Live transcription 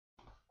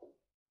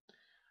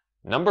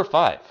Number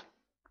 5.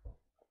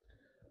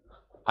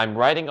 I'm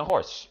riding a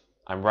horse.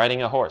 I'm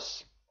riding a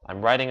horse.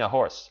 I'm riding a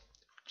horse.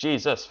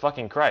 Jesus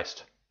fucking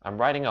Christ. I'm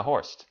riding a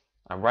horse.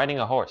 I'm riding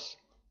a horse.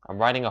 I'm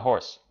riding a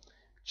horse.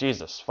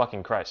 Jesus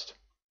fucking Christ.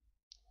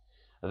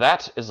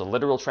 That is a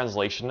literal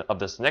translation of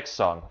this next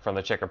song from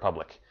the Czech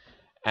Republic,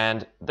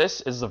 and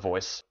this is the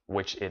voice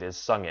which it is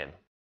sung in.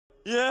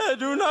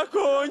 Jedu na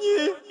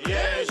koni,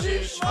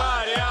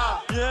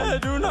 Ježišmarja.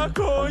 Jedu na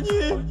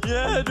koni,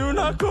 jedu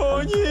na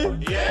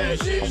koni,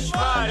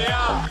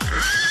 Ježišmarja.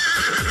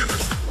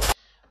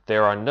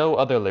 There are no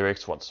other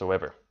lyrics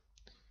whatsoever.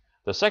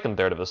 The second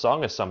third of the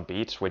song is some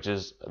beat, which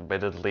is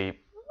admittedly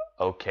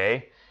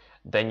okay.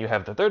 Then you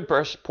have the third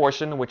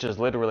portion, which is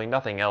literally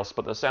nothing else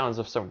but the sounds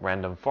of some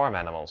random farm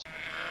animals.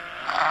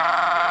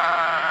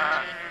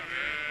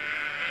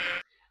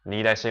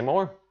 Need I say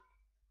more?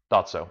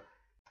 Thought so.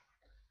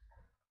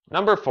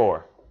 Number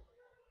 4.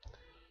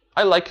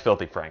 I like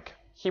Filthy Frank.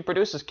 He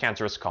produces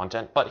cancerous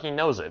content, but he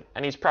knows it,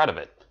 and he's proud of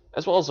it,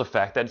 as well as the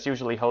fact that it's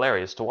usually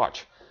hilarious to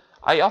watch.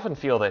 I often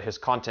feel that his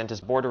content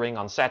is bordering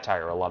on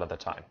satire a lot of the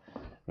time.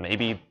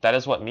 Maybe that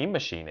is what Meme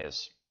Machine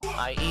is.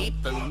 I eat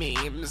the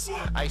memes,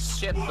 I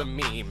shit the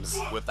memes.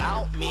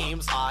 Without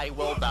memes, I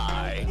will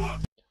die.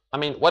 I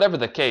mean, whatever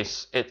the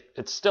case,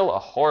 it's still a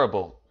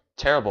horrible,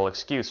 terrible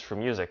excuse for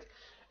music.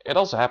 It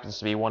also happens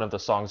to be one of the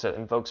songs that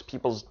invokes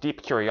people's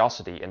deep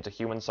curiosity into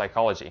human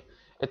psychology.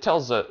 It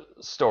tells a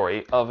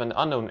story of an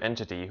unknown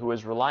entity who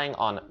is relying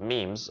on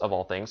memes, of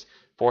all things,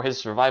 for his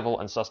survival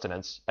and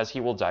sustenance, as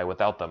he will die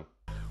without them.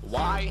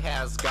 Why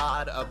has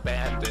God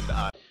abandoned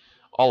us?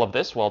 All of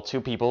this while two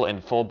people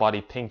in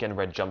full-body pink and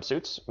red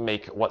jumpsuits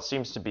make what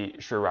seems to be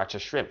sriracha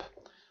shrimp.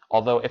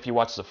 Although if you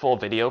watch the full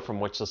video from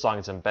which the song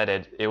is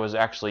embedded, it was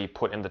actually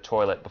put in the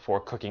toilet before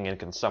cooking and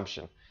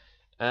consumption.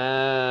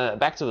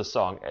 Back to the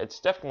song.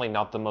 It's definitely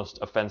not the most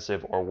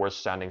offensive or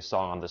worst-sounding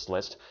song on this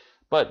list,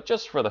 but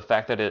just for the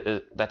fact that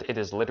it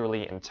is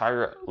literally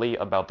entirely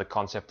about the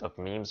concept of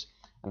memes,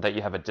 and that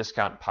you have a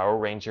discount Power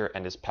Ranger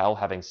and his pal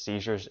having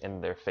seizures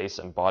in their face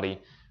and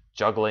body,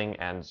 juggling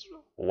and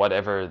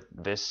whatever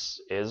this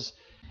is.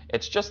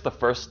 It's just the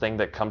first thing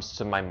that comes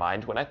to my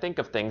mind when I think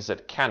of things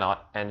that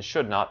cannot and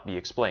should not be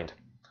explained.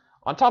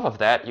 On top of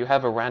that, you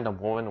have a random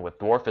woman with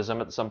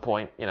dwarfism at some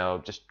point, you know,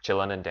 just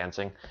chilling and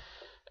dancing.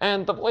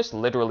 And the voice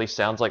literally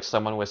sounds like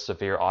someone with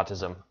severe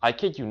autism. I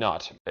kid you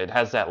not. It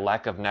has that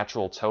lack of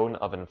natural tone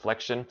of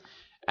inflection,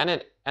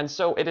 and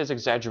so it is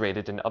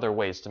exaggerated in other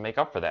ways to make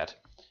up for that.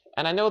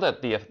 And I know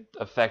that the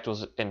effect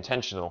was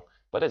intentional,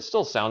 but it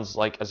still sounds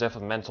like as if a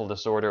mental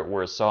disorder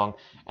were a song,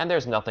 and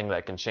there's nothing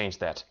that can change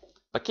that.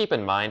 But keep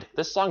in mind,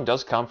 this song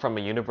does come from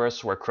a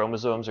universe where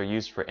chromosomes are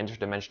used for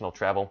interdimensional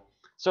travel,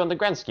 so in the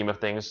grand scheme of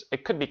things,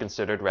 it could be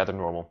considered rather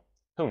normal.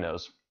 Who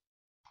knows?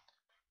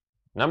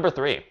 Number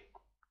 3.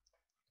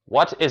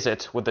 What is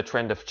it with the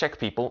trend of Czech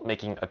people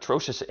making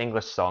atrocious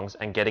English songs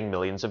and getting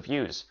millions of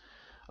views?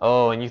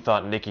 Oh, and you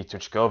thought Nikki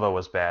Tuchkova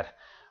was bad.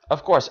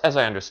 Of course, as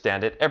I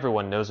understand it,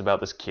 everyone knows about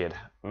this kid.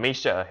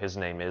 Misha, his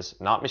name is,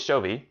 not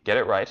Mishovi, get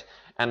it right,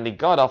 and the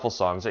god-awful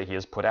songs that he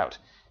has put out.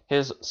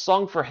 His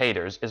Song for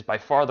Haters is by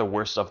far the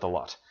worst of the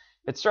lot.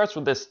 It starts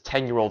with this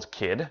 10-year-old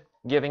kid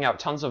giving out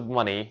tons of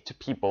money to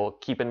people.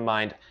 Keep in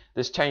mind,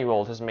 this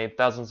 10-year-old has made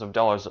thousands of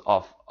dollars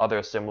off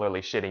other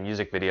similarly shitty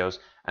music videos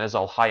and is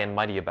all high and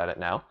mighty about it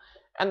now.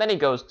 And then he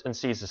goes and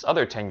sees this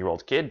other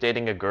 10-year-old kid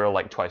dating a girl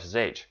like twice his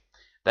age.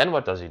 Then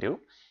what does he do?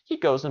 He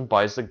goes and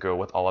buys the girl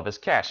with all of his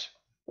cash.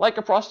 Like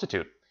a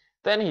prostitute.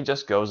 Then he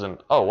just goes and,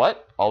 oh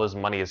what? All his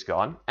money is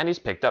gone, and he's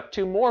picked up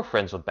 2 more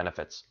friends with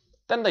benefits.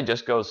 Then they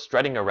just go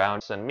strutting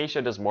around, and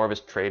Misha does more of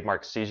his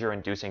trademark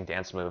seizure-inducing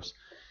dance moves.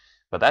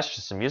 But that's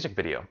just a music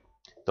video.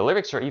 The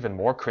lyrics are even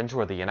more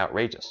cringeworthy and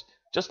outrageous.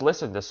 Just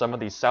listen to some of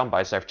these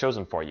soundbites I've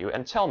chosen for you,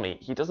 and tell me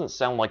he doesn't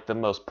sound like the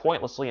most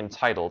pointlessly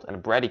entitled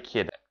and bratty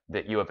kid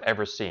that you have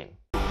ever seen.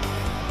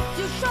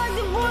 You tried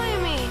to bully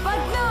me, but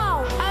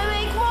now I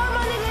make more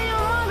money than your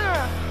mother.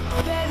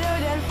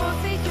 Better than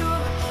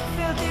prostitute,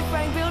 Filthy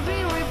Frank will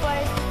be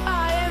replaced.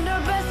 I am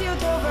the best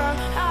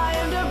YouTuber, I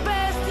am the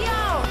best, yo!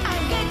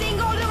 I'm getting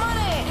all the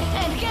money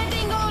and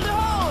getting all the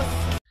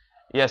hoes.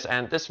 Yes,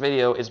 and this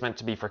video is meant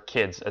to be for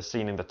kids, as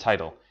seen in the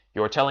title.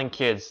 You are telling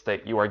kids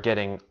that you are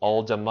getting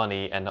all the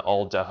money and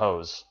all the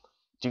hoes.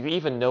 Do you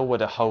even know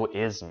what a hoe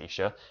is,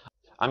 Misha?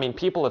 I mean,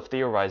 people have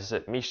theorized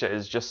that Misha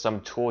is just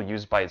some tool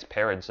used by his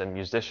parents and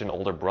musician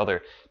older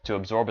brother to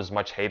absorb as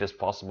much hate as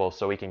possible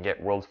so he can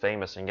get world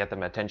famous and get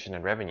them attention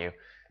and revenue.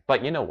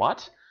 But you know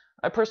what?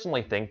 I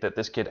personally think that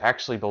this kid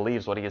actually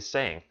believes what he is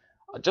saying.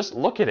 Just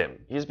look at him.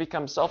 He's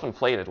become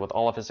self-inflated with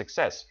all of his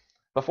success.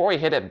 Before he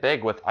hit it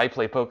big with I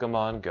Play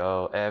Pokemon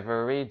Go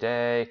Every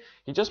Day,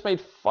 he just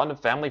made fun of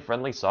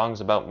family-friendly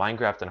songs about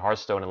Minecraft and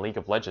Hearthstone and League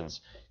of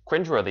Legends.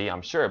 Cringeworthy,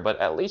 I'm sure, but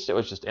at least it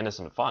was just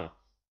innocent fun.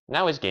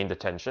 Now he's gained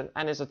attention,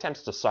 and his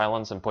attempts to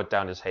silence and put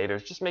down his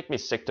haters just make me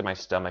sick to my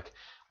stomach.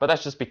 But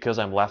that's just because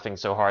I'm laughing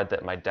so hard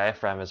that my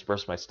diaphragm has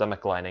burst my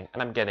stomach lining,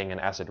 and I'm getting an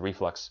acid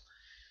reflux.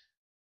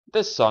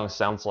 This song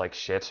sounds like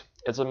shit.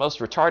 It's the most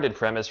retarded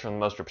premise from the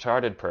most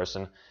retarded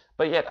person,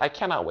 but yet I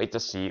cannot wait to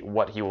see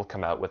what he will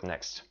come out with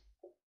next.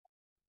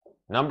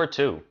 Number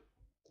 2.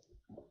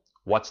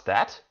 What's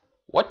that?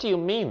 What do you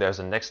mean there's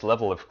a next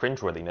level of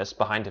cringeworthiness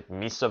behind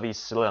Misovi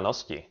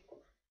Silanoski?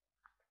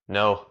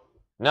 No.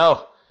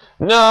 No!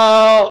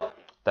 No!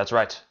 That's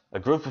right. A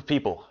group of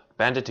people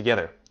banded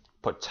together,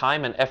 put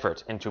time and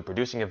effort into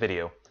producing a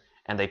video,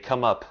 and they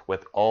come up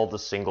with All the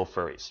Single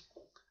Furries.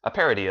 A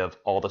parody of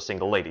All the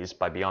Single Ladies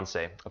by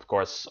Beyonce. Of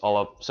course,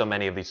 so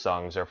many of these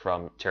songs are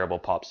from terrible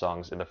pop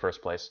songs in the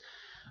first place.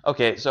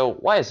 Okay, so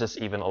why is this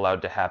even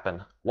allowed to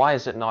happen? Why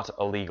is it not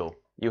illegal?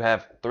 You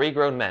have 3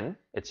 grown men,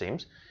 it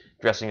seems,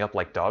 dressing up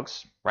like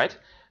dogs, right?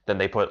 Then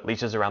they put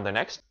leashes around their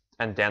necks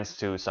and dance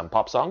to some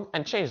pop song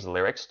and change the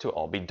lyrics to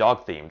all be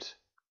dog themed.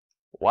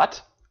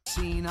 What?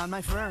 Seen on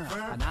my fur,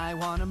 and I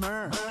want a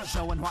myrrh,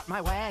 showing what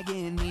my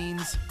wagon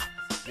means.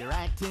 You're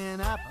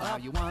acting up, now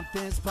you want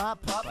this pup,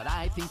 but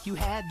I think you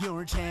had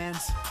your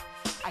chance.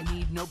 I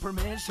need no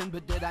permission,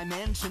 but did I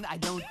mention I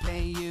don't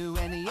pay you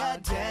any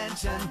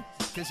attention?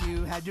 Cause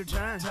you had your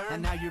turn,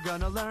 and now you're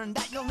gonna learn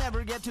that you'll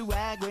never get to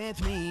wag with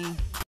me.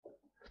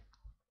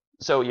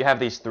 So you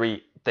have these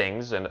 3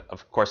 things, and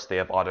of course they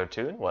have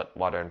auto-tune, what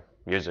modern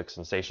music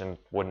sensation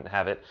wouldn't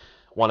have it.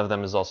 One of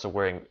them is also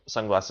wearing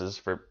sunglasses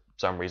for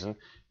some reason.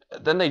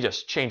 Then they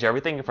just change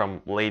everything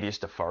from ladies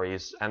to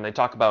furries, and they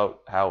talk about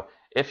how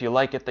if you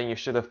like it, then you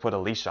should have put a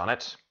leash on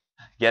it.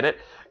 Get it?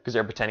 Because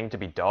they're pretending to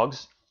be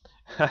dogs.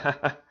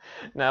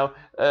 Now,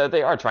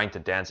 they are trying to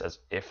dance as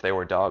if they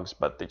were dogs,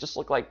 but they just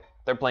look like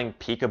they're playing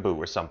peekaboo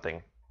or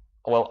something.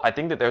 Well, I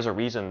think that there's a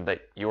reason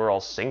that you are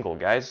all single,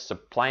 guys.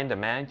 Supply and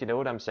demand, you know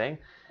what I'm saying?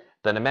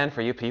 The demand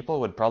for you people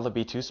would probably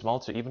be too small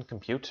to even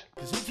compute.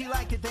 Cause if you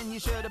liked it, then you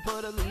should have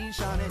put a leash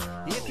on it.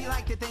 If you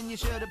liked it, then you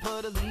should have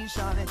put a leash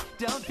on it.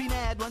 Don't be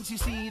mad once you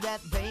see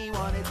that they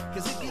want it.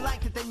 Cause if you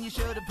liked it, then you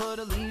should have put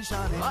a leash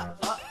on it.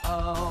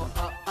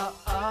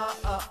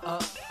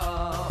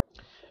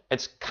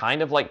 It's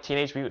kind of like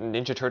Teenage Mutant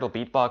Ninja Turtle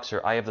Beatbox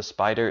or Eye of the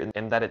Spider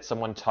in that it's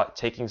someone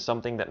taking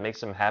something that makes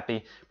them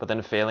happy, but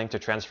then failing to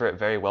transfer it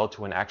very well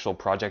to an actual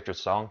project or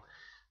song.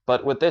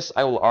 But with this,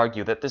 I will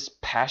argue that this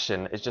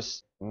passion is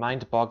just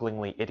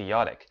mind-bogglingly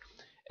idiotic.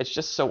 It's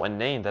just so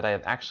inane that I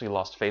have actually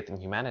lost faith in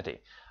humanity.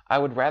 I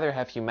would rather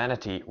have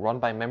humanity run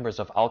by members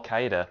of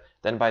Al-Qaeda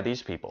than by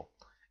these people.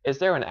 Is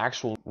there an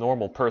actual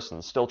normal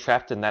person still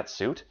trapped in that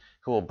suit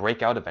who will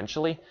break out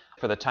eventually?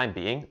 For the time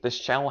being, this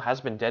channel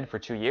has been dead for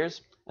 2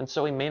 years, and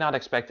so we may not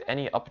expect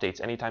any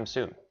updates anytime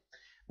soon.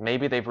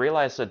 Maybe they've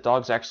realized that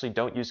dogs actually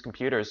don't use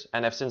computers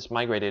and have since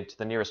migrated to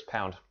the nearest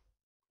pound.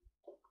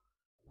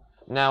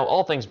 Now,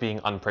 all things being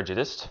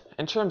unprejudiced,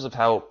 in terms of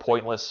how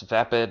pointless,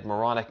 vapid,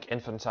 moronic,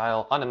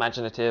 infantile,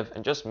 unimaginative,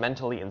 and just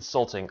mentally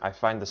insulting I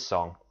find this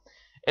song,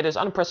 it is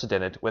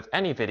unprecedented with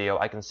any video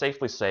I can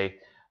safely say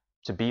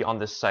to be on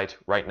this site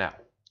right now.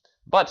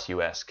 But,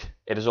 you ask,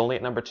 it is only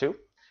at number 2?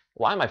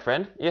 Why, my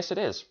friend, yes it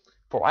is,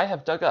 for I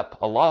have dug up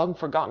a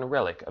long-forgotten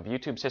relic of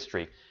YouTube's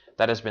history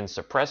that has been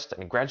suppressed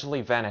and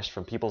gradually vanished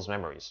from people's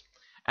memories.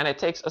 And it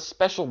takes a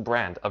special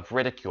brand of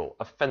ridicule,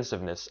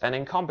 offensiveness, and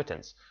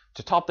incompetence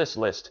to top this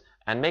list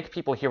and make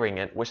people hearing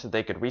it wish that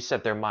they could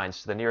reset their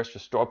minds to the nearest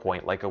restore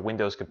point like a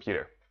Windows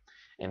computer.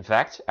 In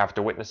fact,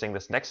 after witnessing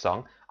this next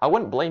song, I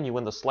wouldn't blame you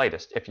in the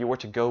slightest if you were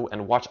to go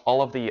and watch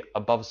all of the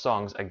above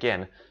songs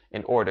again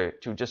in order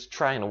to just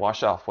try and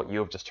wash off what you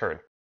have just heard.